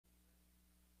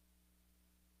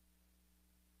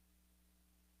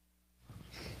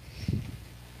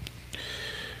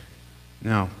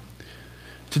Now,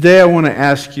 today I want to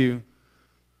ask you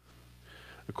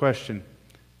a question.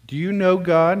 Do you know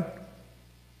God?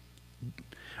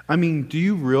 Do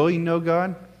you really know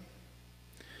God?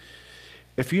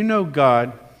 If you know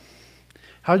God,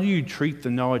 how do you treat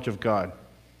the knowledge of God?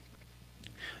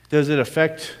 Does it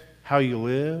affect how you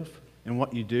live and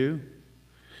what you do?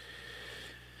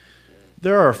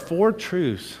 There are 4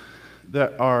 truths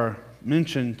that are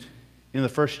mentioned in the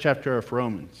first chapter of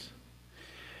Romans.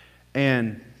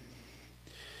 And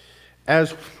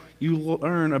as you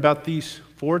learn about these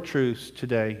 4 truths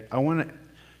today, I want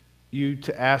you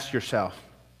to ask yourself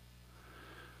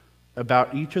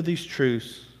about each of these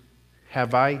truths.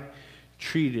 Have I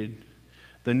treated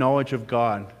the knowledge of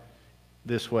God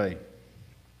this way?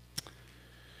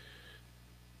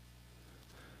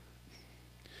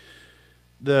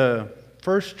 The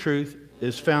first truth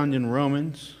is found in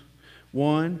Romans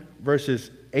 1, verses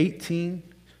 18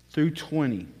 through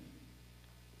 20.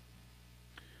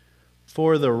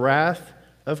 For the wrath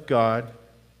of God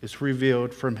is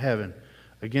revealed from heaven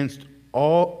against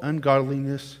all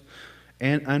ungodliness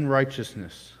and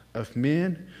unrighteousness of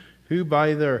men who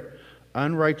by their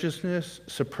unrighteousness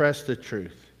suppress the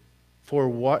truth. For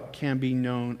what can be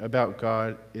known about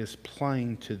God is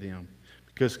plain to them,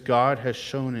 because God has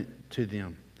shown it to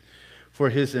them. For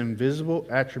his invisible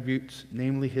attributes,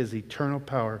 namely his eternal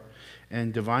power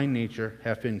and divine nature,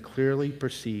 have been clearly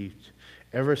perceived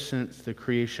ever since the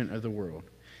creation of the world.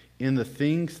 In the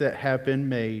things that have been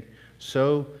made,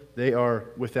 so they are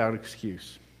without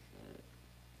excuse.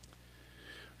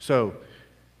 So,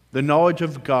 the knowledge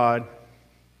of God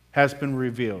has been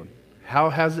revealed. How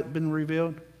has it been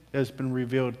revealed? It has been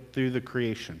revealed through the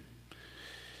creation.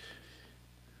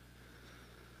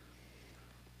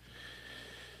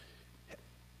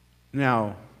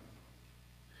 Now,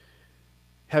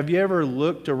 have you ever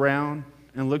looked around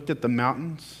and looked at the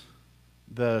mountains,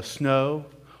 the snow,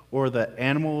 or the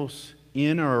animals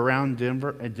in or around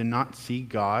Denver and did not see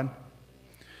God?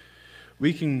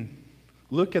 We can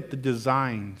look at the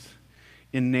designs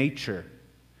in nature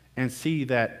and see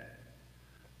that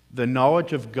the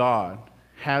knowledge of God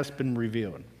has been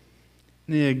revealed.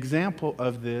 An example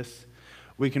of this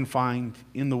we can find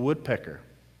in the woodpecker.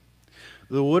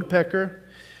 The woodpecker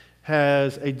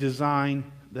has a design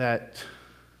that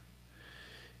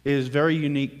is very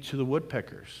unique to the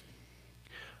woodpeckers.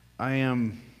 I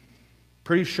am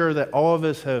pretty sure that all of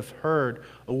us have heard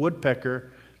a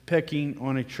woodpecker pecking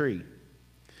on a tree.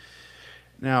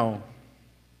 Now,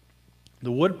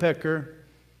 the woodpecker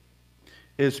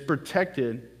is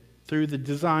protected through the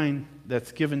design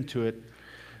that's given to it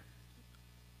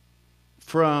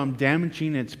from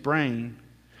damaging its brain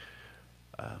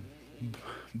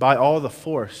by all the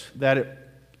force that it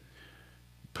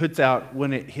puts out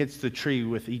when it hits the tree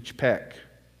with each peck.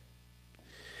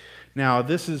 Now,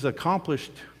 this is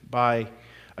accomplished by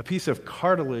a piece of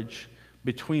cartilage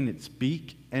between its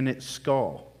beak and its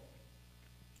skull.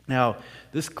 Now,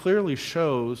 this clearly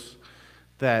shows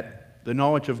that the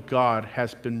knowledge of God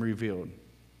has been revealed.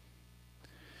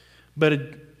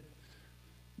 But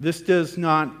this does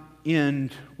not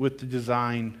end with the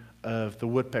design of the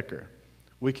woodpecker.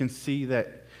 We can see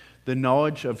that the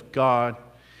knowledge of God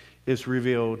is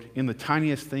revealed in the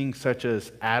tiniest things such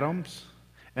as atoms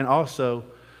and also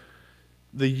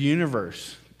the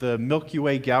universe, the Milky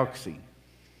Way galaxy.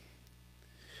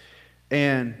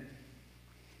 And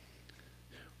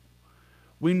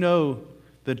we know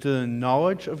that the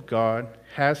knowledge of God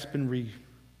has been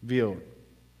revealed.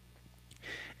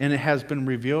 And it has been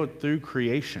revealed through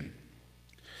creation.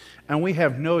 And we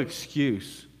have no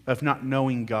excuse of not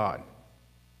knowing God.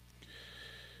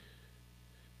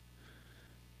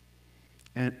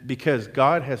 And because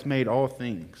God has made all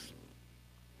things.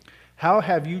 How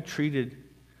have you treated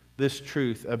this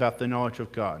truth about the knowledge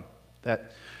of God?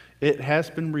 That it has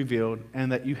been revealed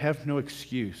and that you have no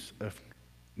excuse of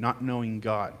not knowing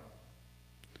God.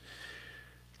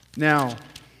 Now,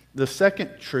 the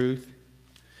second truth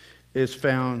is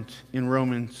found in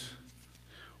Romans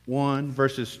 1,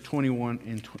 verses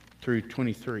 21 through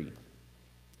 23.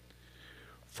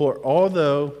 For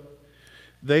although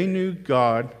they knew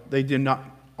God, they did not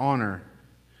honor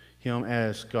him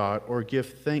as God or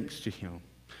give thanks to him,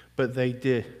 but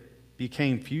they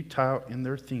became futile in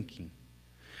their thinking,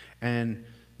 and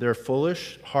their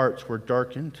foolish hearts were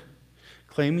darkened.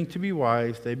 Claiming to be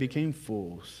wise, they became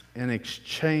fools and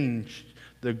exchanged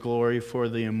the glory for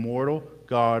the immortal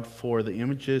God for the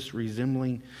images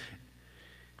resembling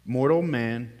mortal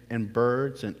man and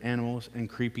birds and animals and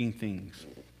creeping things.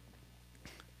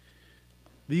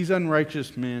 These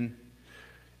unrighteous men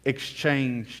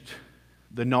exchanged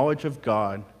the knowledge of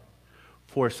God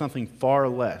for something far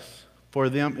less, For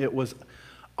them, it was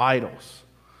idols.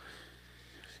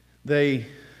 They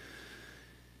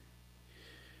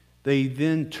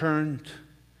then turned,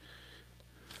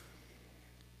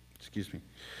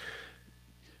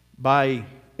 by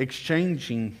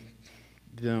exchanging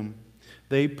them,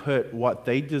 they put what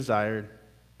they desired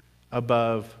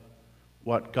above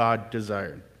what God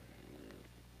desired.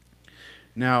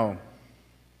 Now,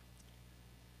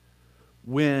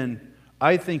 when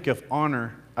I think of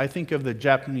honor, I think of the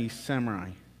Japanese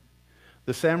samurai.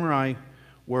 The samurai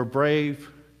were brave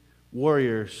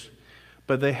warriors,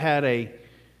 but they had a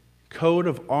code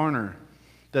of honor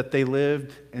that they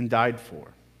lived and died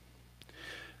for.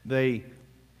 They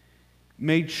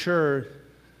made sure,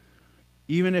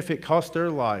 even if it cost their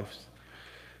lives,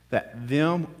 that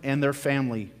them and their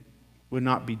family would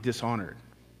not be dishonored.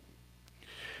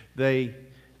 They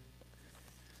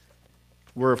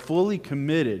were fully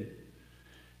committed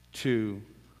to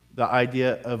the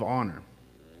idea of honor.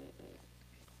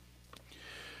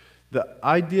 The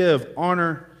idea of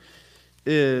honor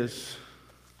is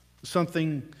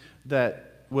something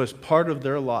that was part of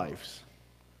their lives.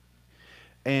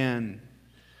 And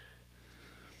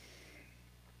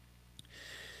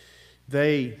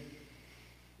they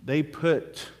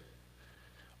put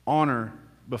honor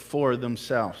before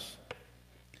themselves.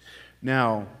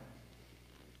 Now,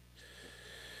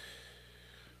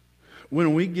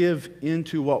 when we give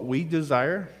into what we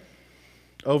desire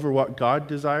over what God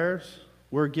desires,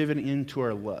 we're given into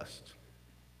our lust.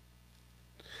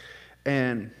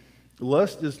 And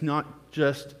lust is not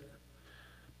just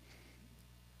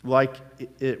like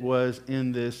it was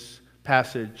in this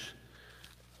passage.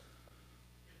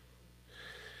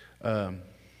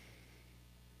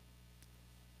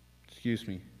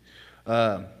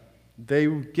 They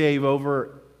gave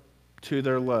over to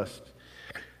their lust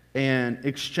and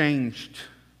exchanged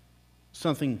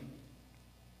something.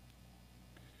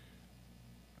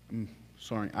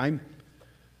 I'm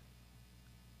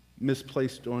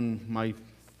misplaced on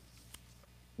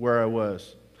where I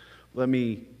was. Let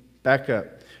me back up.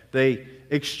 They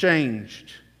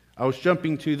exchanged. I was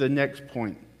jumping to the next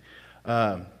point.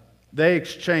 They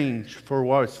exchanged for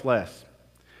what's less.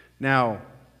 Now,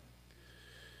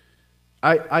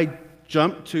 I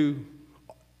jumped to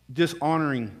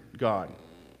dishonoring God.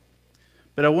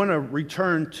 But I want to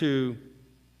return to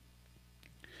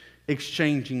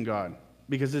exchanging God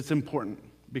because it's important,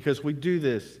 because we do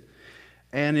this.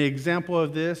 And an example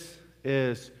of this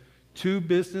is two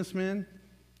businessmen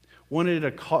wanted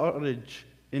a cottage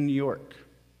in New York.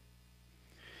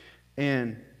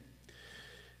 And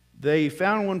they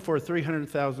found one for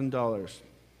 $300,000.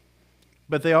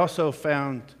 But they also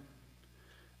found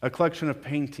a collection of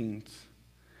paintings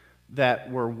that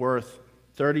were worth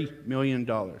 $30 million.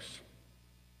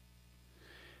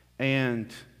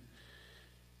 And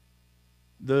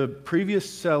the previous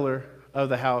seller of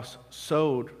the house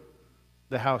sold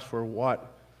the house for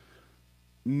what?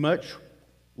 Much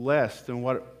less than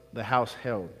what the house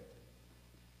held.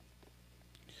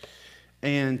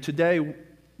 And today,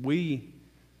 we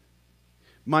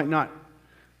might not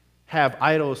have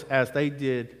idols as they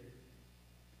did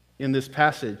in this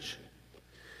passage,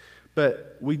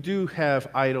 but we do have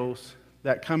idols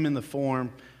that come in the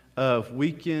form of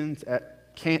weekends at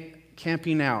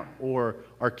camping out or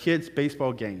our kids'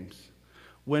 baseball games,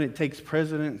 when it takes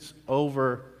precedence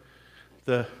over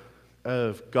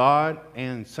of God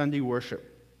and Sunday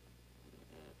worship.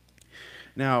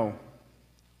 Now,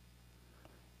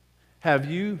 have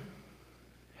you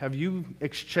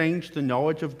exchanged the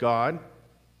knowledge of God?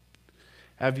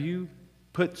 Have you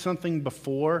put something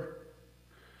before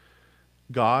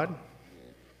God?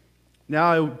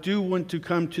 Now, I do want to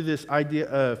come to this idea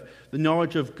of the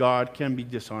knowledge of God can be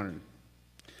dishonored.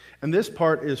 And this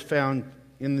part is found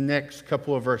in the next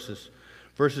couple of verses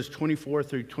 24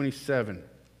 through 27.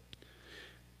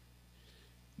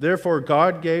 Therefore,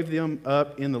 God gave them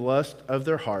up in the lust of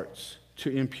their hearts to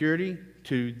impurity,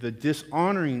 to the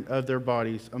dishonoring of their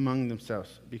bodies among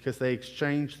themselves, because they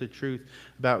exchanged the truth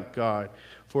about God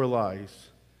for lies,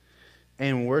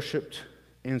 and worshipped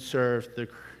and served the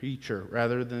creature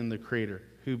rather than the Creator,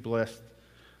 who blessed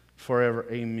forever.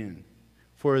 Amen.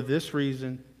 For this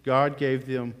reason, God gave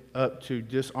them up to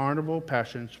dishonorable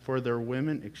passions, for their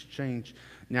women exchanged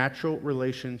natural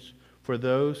relations for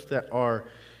those that are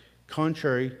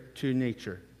contrary to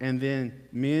nature. And then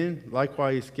men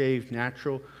likewise gave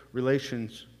natural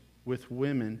relations with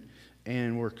women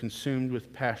and were consumed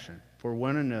with passion for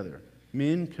one another,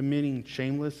 men committing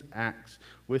shameless acts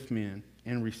with men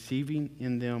and receiving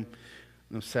in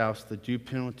themselves the due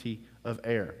penalty of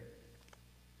error.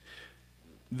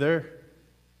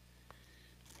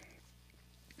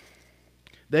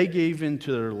 They gave in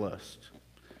to their lust,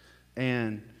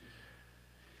 and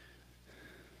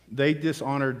they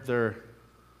dishonored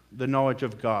the knowledge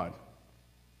of God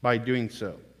by doing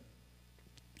so.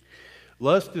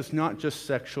 Lust is not just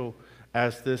sexual,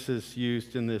 as this is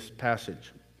used in this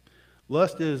passage.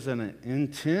 Lust is an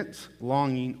intense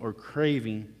longing or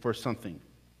craving for something.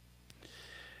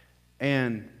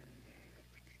 And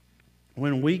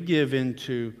when we give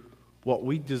into what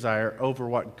we desire over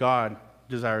what God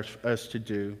desires us to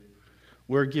do,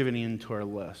 we're giving in to our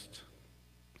lust.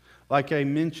 Like I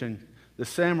mentioned, the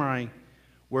samurai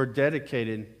were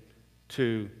dedicated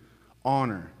to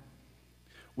honor.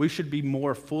 We should be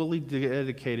more fully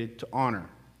dedicated to honor.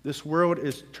 This world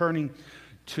is turning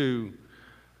to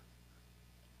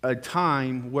a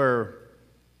time where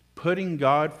putting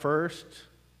God first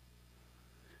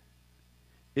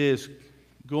is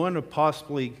going to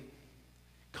possibly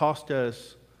cost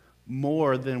us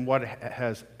more than what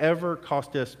has ever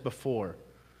cost us before.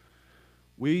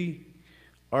 We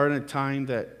are in a time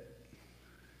that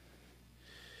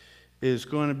is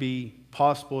going to be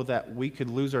possible that we could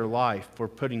lose our life for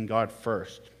putting God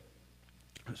first,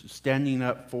 standing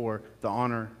up for the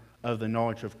honor of the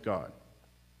knowledge of God.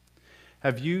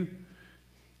 Have you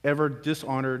ever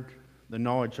dishonored the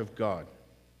knowledge of God?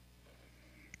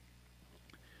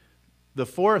 The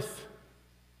fourth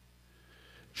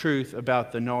truth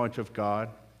about the knowledge of God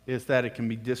is that it can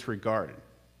be disregarded.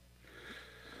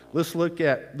 Let's look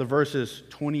at the verses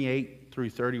 28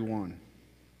 through 31.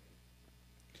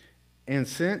 And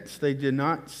since they did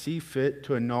not see fit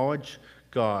to acknowledge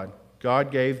God,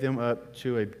 God gave them up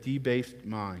to a debased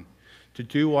mind, to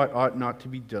do what ought not to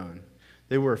be done.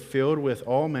 They were filled with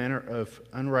all manner of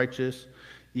unrighteous,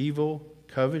 evil,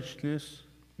 covetousness,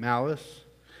 malice.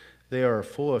 They are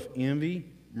full of envy,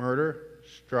 murder,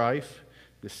 strife,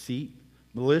 deceit,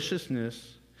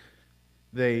 maliciousness.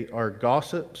 They are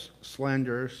gossips,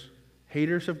 slanderers,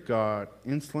 haters of God,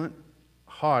 insolent,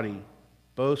 haughty,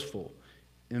 boastful,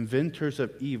 inventors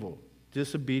of evil,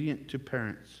 disobedient to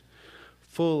parents,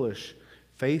 foolish,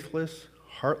 faithless,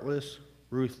 heartless,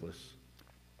 ruthless.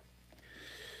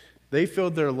 They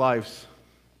filled their lives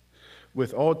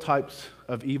with all types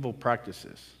of evil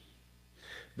practices.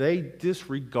 They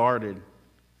disregarded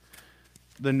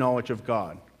the knowledge of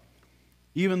God.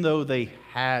 Even though they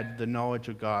had the knowledge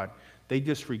of God, they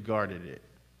disregarded it.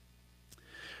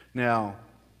 Now,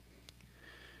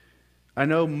 I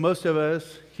know most of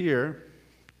us here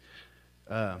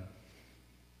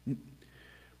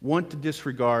want to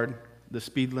disregard the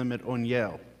speed limit on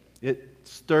Yale.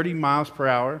 It's 30 miles per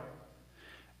hour,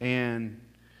 and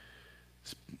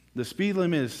the speed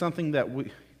limit is something that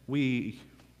we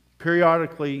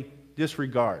periodically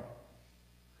disregard.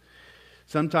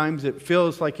 Sometimes it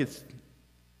feels like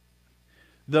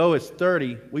though it's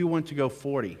 30, we want to go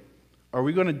 40. Are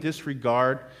we going to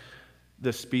disregard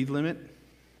the speed limit?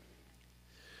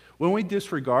 When we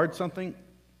disregard something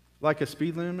like a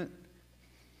speed limit,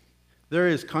 there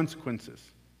is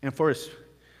consequences. And for us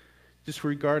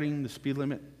disregarding the speed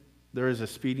limit, there is a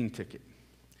speeding ticket.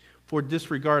 For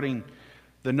disregarding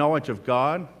the knowledge of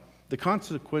God, the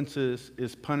consequences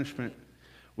is punishment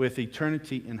with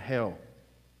eternity in hell.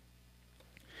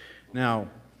 Now,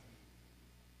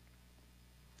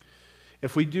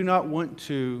 if we do not want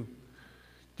to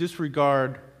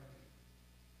disregard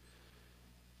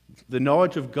the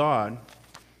knowledge of God,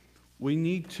 we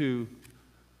need to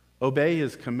obey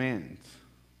His commands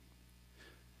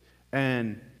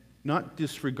and not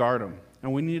disregard them.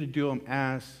 And we need to do them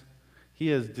as He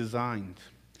has designed.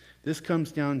 This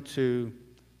comes down to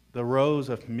the roles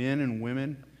of men and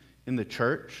women in the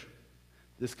church.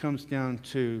 This comes down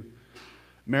to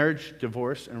marriage,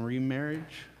 divorce, and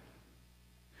remarriage.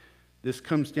 This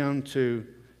comes down to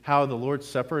how the Lord's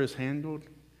Supper is handled.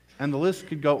 And the list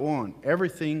could go on.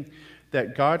 Everything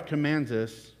that God commands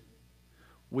us,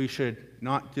 we should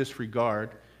not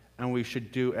disregard, and we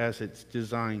should do as it's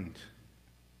designed.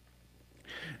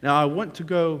 Now, I want to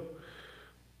go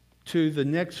to the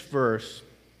next verse.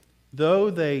 Though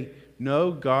they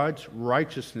know God's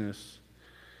righteousness,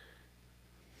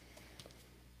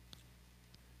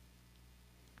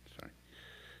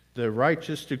 the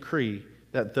righteous decree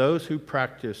that those who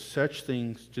practice such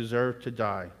things deserve to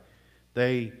die,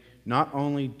 they not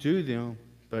only do them,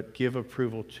 but give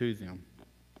approval to them.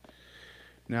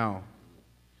 Now,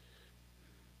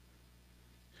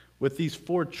 with these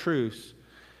four truths,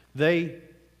 they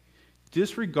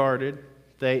disregarded,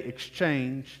 they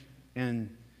exchanged,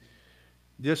 and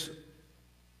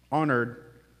dishonored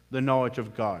the knowledge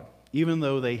of God, even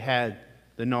though they had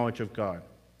the knowledge of God.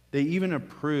 They even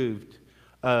approved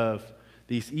of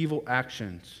these evil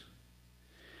actions.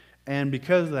 And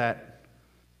because of that,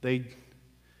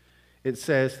 it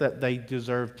says that they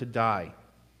deserve to die.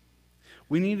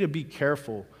 We need to be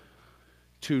careful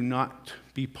to not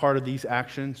be part of these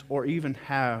actions or even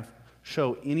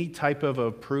show any type of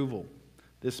approval.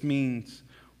 This means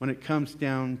when it comes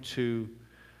down to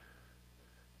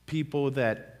people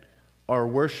that are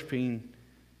worshiping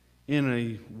in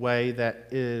a way that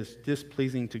is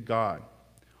displeasing to God,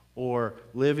 or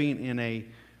living in a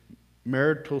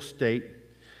marital state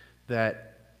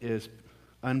that is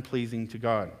unpleasing to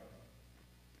God.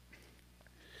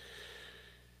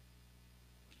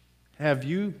 Have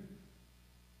you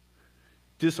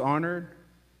dishonored,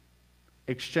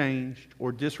 exchanged,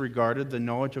 or disregarded the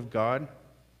knowledge of God?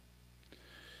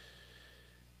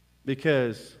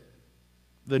 Because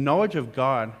the knowledge of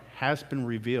God has been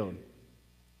revealed,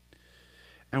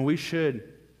 and we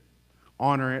should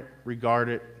honor it, regard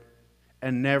it,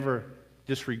 and never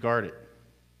disregard it,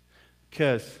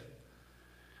 because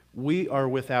we are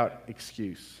without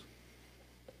excuse.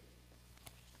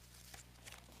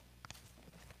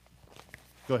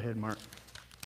 Go ahead, Mark.